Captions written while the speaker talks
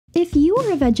If you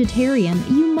are a vegetarian,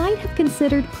 you might have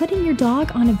considered putting your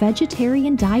dog on a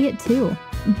vegetarian diet too.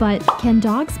 But can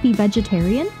dogs be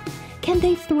vegetarian? Can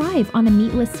they thrive on a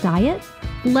meatless diet?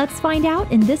 Let's find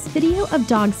out in this video of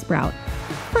Dog Sprout.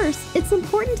 First, it's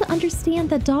important to understand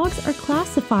that dogs are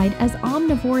classified as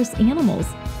omnivorous animals,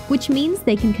 which means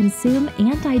they can consume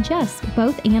and digest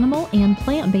both animal and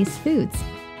plant-based foods.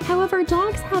 However,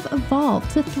 dogs have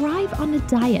evolved to thrive on a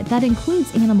diet that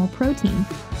includes animal protein,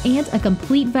 and a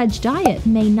complete veg diet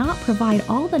may not provide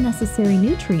all the necessary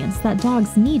nutrients that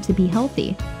dogs need to be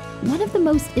healthy. One of the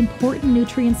most important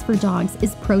nutrients for dogs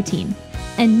is protein,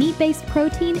 and meat-based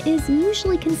protein is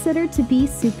usually considered to be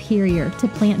superior to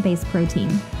plant-based protein.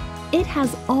 It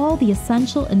has all the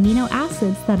essential amino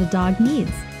acids that a dog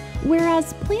needs,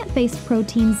 whereas plant-based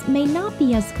proteins may not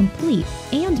be as complete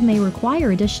and may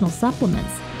require additional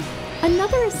supplements.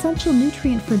 Another essential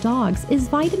nutrient for dogs is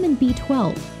vitamin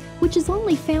B12, which is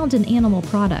only found in animal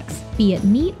products, be it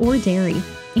meat or dairy,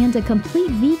 and a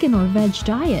complete vegan or veg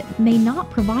diet may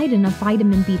not provide enough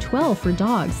vitamin B12 for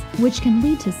dogs, which can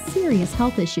lead to serious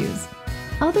health issues.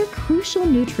 Other crucial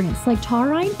nutrients like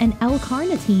taurine and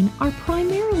L-carnitine are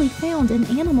primarily found in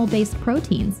animal-based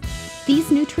proteins.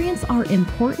 These nutrients are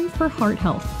important for heart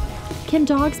health. Can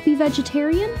dogs be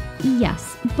vegetarian?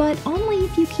 Yes, but only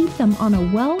if you keep them on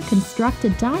a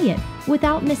well-constructed diet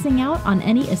without missing out on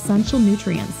any essential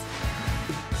nutrients.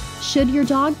 Should your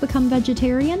dog become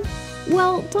vegetarian?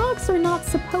 Well, dogs are not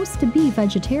supposed to be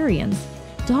vegetarians.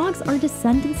 Dogs are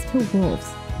descendants to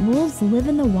wolves. Wolves live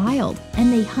in the wild,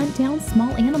 and they hunt down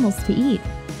small animals to eat.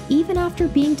 Even after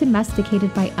being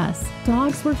domesticated by us,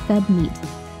 dogs were fed meat.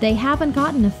 They haven't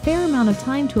gotten a fair amount of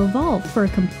time to evolve for a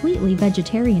completely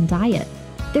vegetarian diet.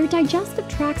 Their digestive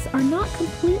tracts are not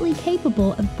completely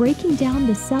capable of breaking down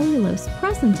the cellulose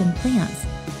present in plants.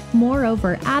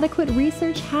 Moreover, adequate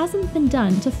research hasn't been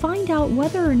done to find out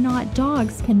whether or not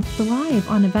dogs can thrive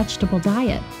on a vegetable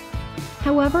diet.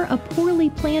 However, a poorly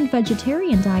planned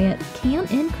vegetarian diet can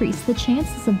increase the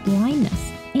chances of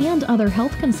blindness and other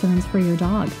health concerns for your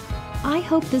dog. I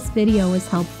hope this video was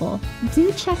helpful.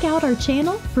 Do check out our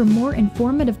channel for more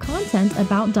informative content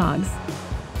about dogs.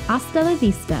 Hasta la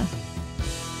vista!